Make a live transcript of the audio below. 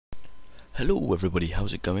Hello everybody,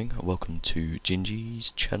 how's it going? Welcome to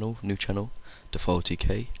Gingeh's channel, new channel, Default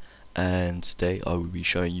TK, and today I will be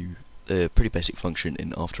showing you a pretty basic function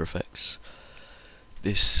in After Effects.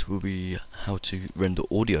 This will be how to render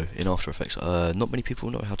audio in After Effects. Not many people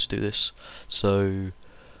know how to do this, so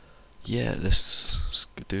yeah, let's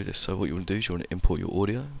do this. So what you want to do is you want to import your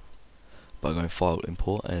audio by going File,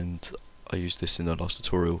 Import, and I used this in the last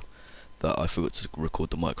tutorial that I forgot to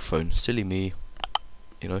record the microphone. Silly me.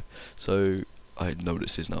 You know, so I know what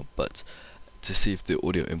this is now, but to see if the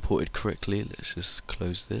audio imported correctly, let's just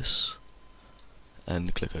close this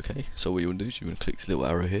and click OK. So what you want to do is you want to click this little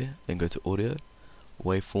arrow here, then go to audio,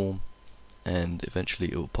 waveform, and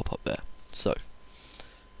eventually it will pop up there. So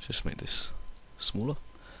let's just make this smaller.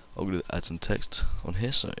 I'm going to add some text on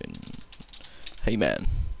here, so hey man,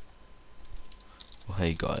 or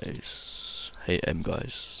hey guys, hey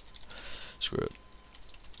guys, screw it,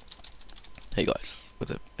 hey guys, with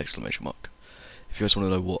an exclamation mark. If you guys want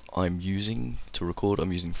to know what I'm using to record,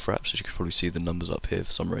 I'm using Fraps, as you can probably see the numbers up here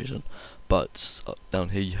for some reason, but down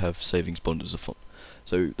here you have Savings Bond as a font.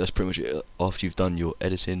 So that's pretty much it. After you've done your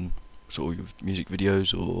editing, sort of your music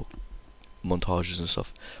videos or montages and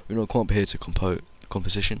stuff, we're going to come up here to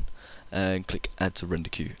composition and click add to render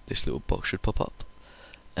queue. This little box should pop up,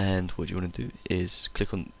 and what you want to do is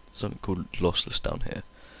click on something called lossless down here.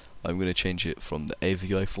 I'm going to change it from the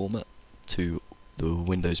AVI format to the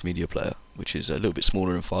Windows Media Player, which is a little bit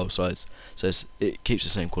smaller in file size, so it keeps the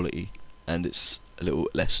same quality and it's a little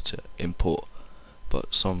less to import, but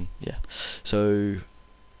yeah. So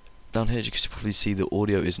down here, as you can probably see, the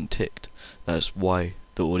audio isn't ticked. That's why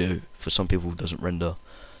the audio for some people doesn't render.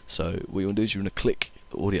 So what you want to do is you want to click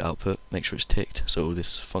the audio output, make sure it's ticked, so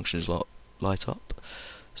this function is light up.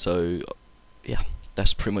 So yeah,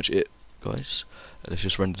 that's pretty much it, guys. Let's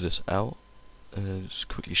just render this out. Just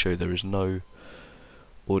quickly show there is no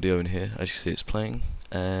audio in here. As you see, it's playing,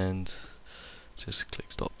 and just click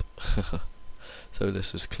stop. So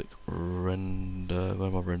let's just click render. Where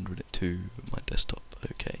am I rendering it to? My desktop.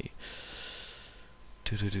 Okay.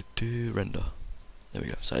 Render. There we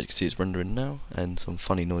go. So as you can see, it's rendering now, and some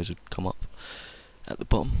funny noise would come up at the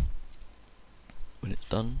bottom when it's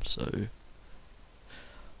done. So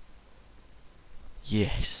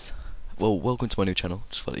yes. Well, welcome to my new channel.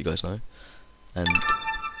 Just to let you guys know. And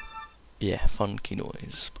yeah, funky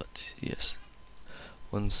noise, but yes.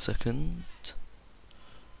 1 second.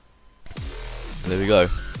 And there we go.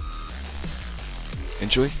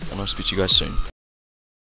 Enjoy, and I'll speak to you guys soon.